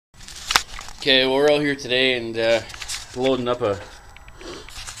Okay, well, we're out here today and loading up a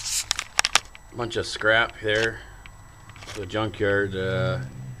bunch of scrap here to the junkyard.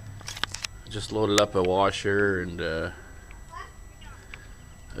 Just loaded up a washer and a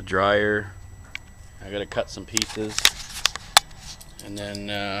dryer. I gotta cut some pieces, and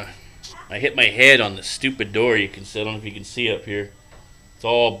then I hit my head on the stupid door. I don't know if you can see up here. It's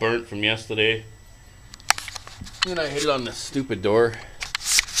all burnt from yesterday. And I hit it on the stupid door.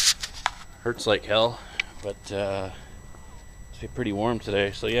 Hurts like hell, but it's been pretty warm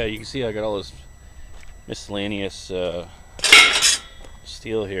today. So yeah, you can see I got all this miscellaneous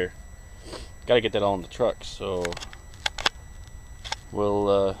steel here. Got to get that all in the truck. So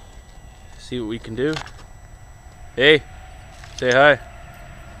we'll see what we can do. Hey, say hi.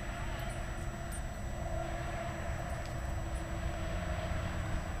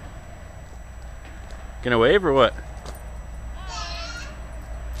 Gonna wave or what?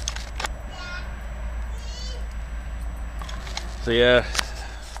 So yeah,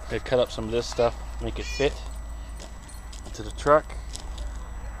 I cut up some of this stuff, make it fit into the truck.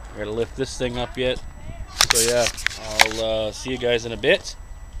 I gotta lift this thing up yet. So yeah, I'll see you guys in a bit. Is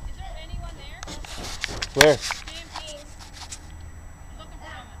there anyone there? Where? GMP. Looking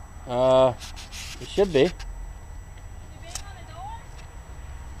for someone. It should be. You bang on the door?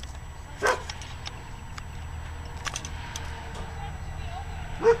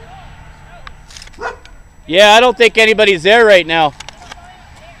 Yeah, I don't think anybody's there right now.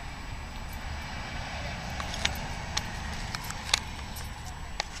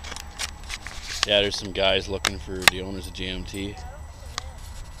 Yeah, there's some guys looking for the owners of GMT.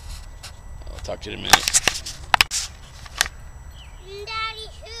 I'll talk to you in a minute. Daddy,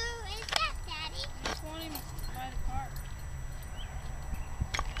 who is that, Daddy? Just want him to buy the car.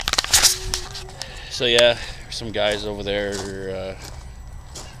 So yeah, there's some guys over there who are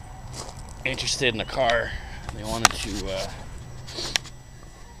interested in a car. They wanted to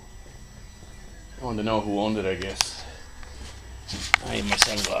know who owned it, I guess. I need my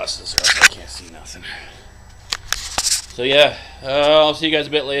sunglasses or else I can't see nothing. So yeah, I'll see you guys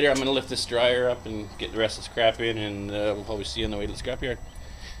a bit later. I'm gonna lift this dryer up and get the rest of the scrap in, and we'll probably see you on the way to the scrapyard.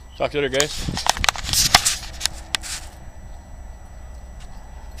 Talk to you later, guys.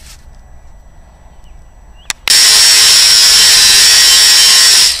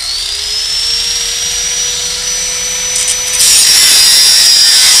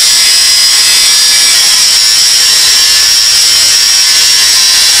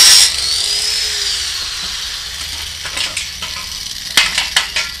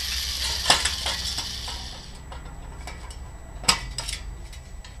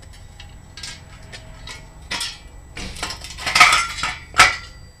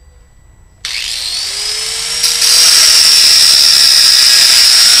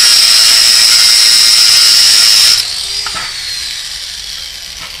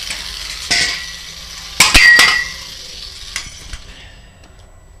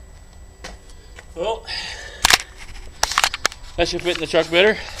 Well, that should fit in the truck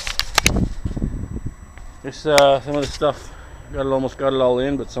better. There's some of the stuff, almost got it all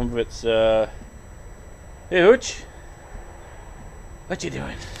in, but some of it's, hey Hooch, what you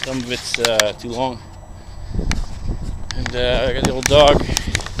doing? Some of it's too long. And I got the old dog.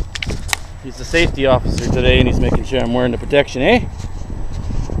 He's the safety officer today, and he's making sure I'm wearing the protection, eh?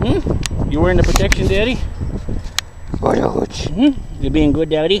 You wearing the protection, Daddy? What, Hooch? You being good,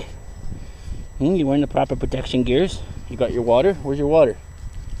 Daddy? You wearing the proper protection gears? You got your water? Where's your water?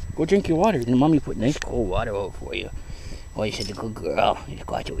 Go drink your water. And Mommy put nice cold water out for you. Oh, you're such a good girl. You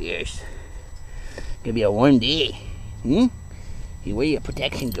got your ears. Gonna be a warm day. You wear your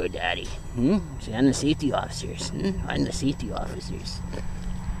protection gear, Daddy. See, I'm the safety officers. I'm the safety officers.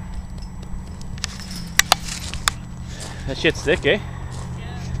 That shit's thick, eh?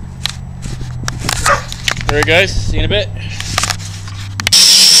 Yeah. Alright guys, see you in a bit.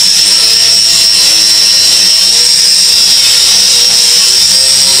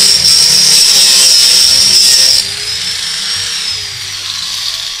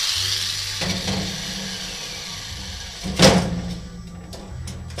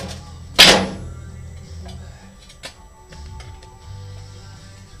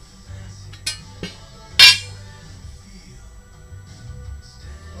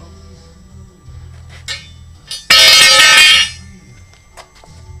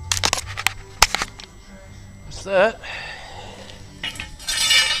 That.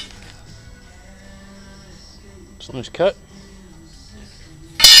 It's a nice cut.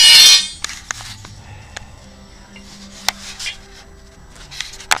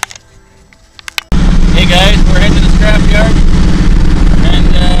 Hey guys, we're heading to the scrapyard, and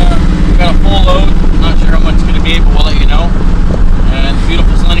we got a full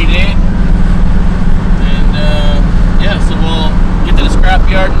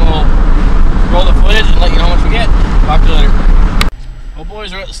scrapyard and we'll roll the footage and let you know how much we get. Talk to you later. Well,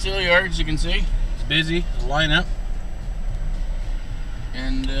 boys, we're at the steel yard, as you can see. It's busy, line up.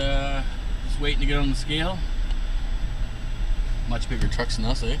 And just waiting to get on the scale. Much bigger trucks than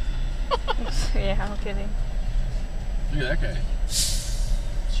us, eh? Yeah, I'm kidding. Look at that guy.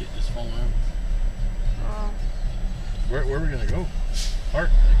 Shit just falling out. Oh. Where are we gonna go? Park?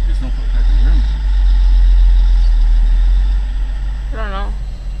 Like, there's no parking room. I don't know.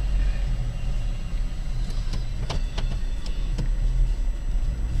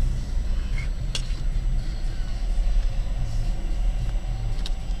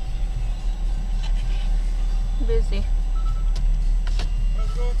 Busy.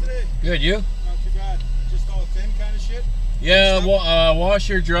 How's it going today? Good, you? Not too bad. Just all thin kind of shit? Yeah,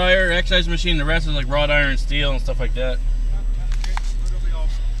 washer, dryer, exercise machine. The rest is like wrought iron, steel, and stuff like that.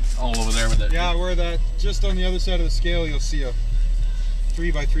 All over there with it. Yeah, where that, just on the other side of the scale, you'll see a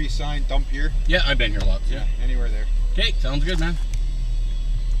 3x3 sign, dump here. Yeah, I've been here lots. Yeah. Anywhere there. Okay, sounds good, man.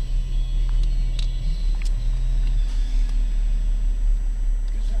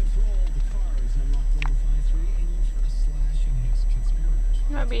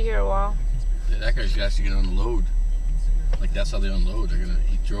 Might be here a while. Yeah, that guy's got to get unload. Like that's how they unload.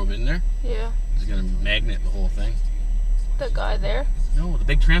 He drove in there. Yeah. He's gonna magnet the whole thing. The guy there? No, the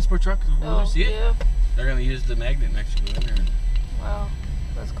big transport truck. Oh, See it? yeah. They're gonna use the magnet next to go in there. Wow,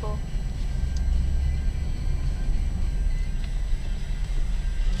 that's cool.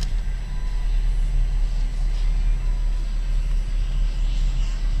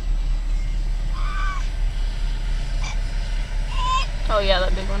 Oh yeah,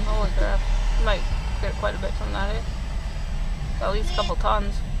 that big one. Holy crap. You might get quite a bit from that, eh? At least a couple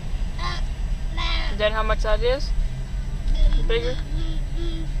tons. Then how much that is? Bigger?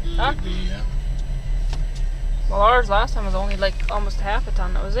 Huh? Yeah. Well, ours last time was only like almost half a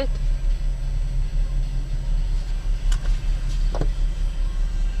ton. That was it.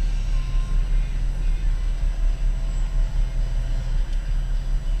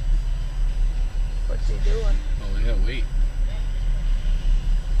 What's he doing? Oh yeah, wait.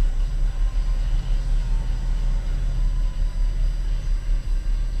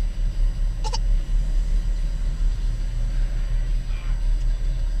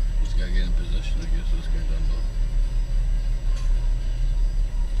 Just gotta get in position, I guess. This guy done low.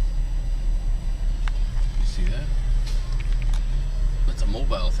 You see that? That's a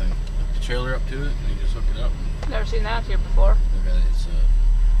mobile thing. Hook the trailer up to it, and you just hook it up. Never seen that here before. Look at it. It's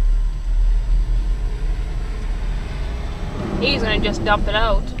He's gonna just dump it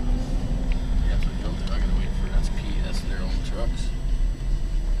out. yeah, so I gotta wait for that's PS their own trucks.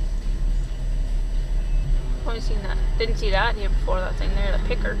 Only seen that. Didn't see that here before. That thing there, the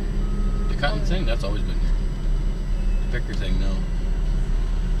picker. The cutting thing, that's always been here. The picker thing, no.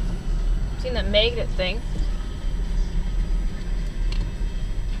 Seen that magnet thing.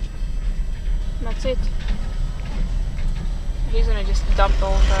 And that's it. He's gonna just dump the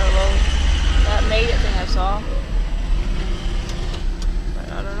whole entire load. That magnet thing I saw.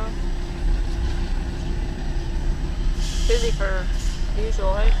 But I don't know. Busy for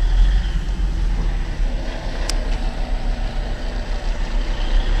usual, eh?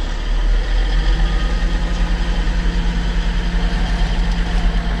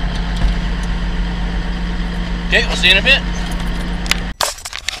 Okay, we'll see you in a bit.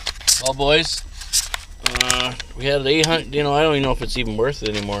 Well, boys, we had 800, you know, I don't even know if it's even worth it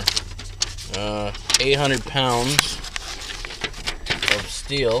anymore. 800 pounds of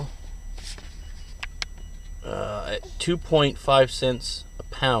steel at 2.5 cents a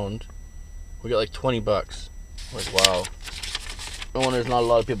pound. We got like 20 bucks. Like, wow. No wonder there's not a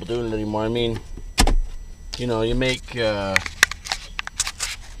lot of people doing it anymore. I mean, you know, you make, you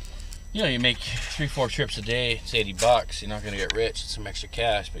make 3-4 trips a day, it's 80 bucks. You're not gonna get rich, it's some extra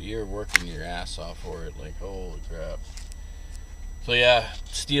cash, but you're working your ass off for it. Like, holy crap. So yeah,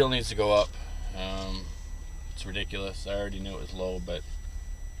 steel needs to go up. It's ridiculous. I already knew it was low, but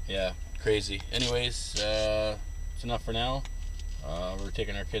yeah, crazy. Anyways, it's enough for now. We're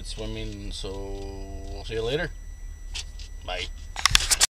taking our kids swimming, so we'll see you later. Bye.